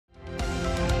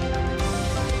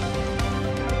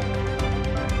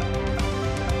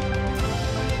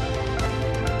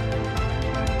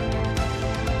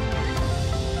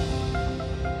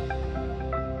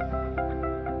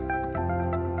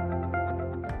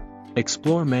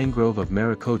Explore Mangrove of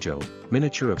Maerokoco,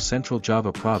 miniature of Central Java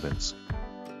Province.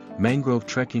 Mangrove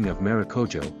Trekking of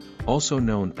Maerokoco, also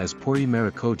known as Puri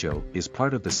Maerokoco, is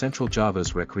part of the Central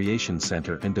Java's Recreation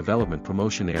Center and Development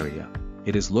Promotion Area.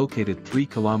 It is located 3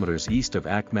 kilometers east of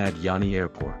Achmad Yani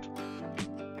Airport.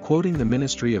 Quoting the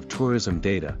Ministry of Tourism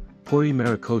data, Puri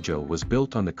Maerokoco was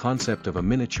built on the concept of a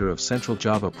miniature of Central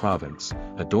Java Province,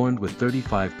 adorned with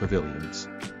 35 pavilions.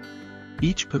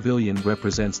 Each pavilion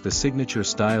represents the signature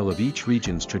style of each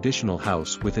region's traditional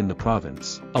house within the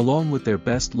province, along with their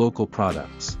best local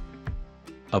products.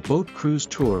 A boat cruise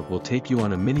tour will take you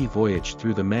on a mini voyage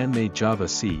through the man-made Java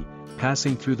Sea,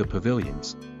 passing through the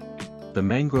pavilions. The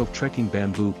Mangrove Trekking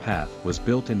Bamboo Path was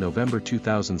built in November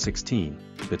 2016.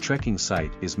 The trekking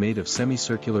site is made of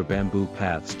semicircular bamboo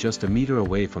paths just a meter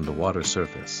away from the water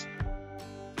surface.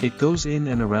 It goes in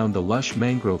and around the lush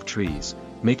mangrove trees,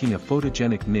 making a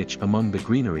photogenic niche among the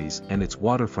greeneries and its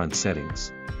waterfront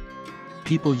settings.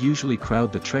 People usually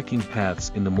crowd the trekking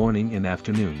paths in the morning and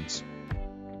afternoons.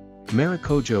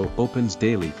 Maerokoco opens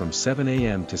daily from 7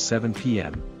 a.m. to 7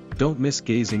 p.m. Don't miss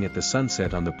gazing at the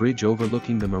sunset on the bridge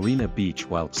overlooking the marina beach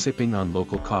while sipping on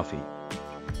local coffee.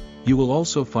 You will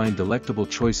also find delectable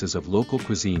choices of local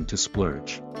cuisine to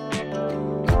splurge.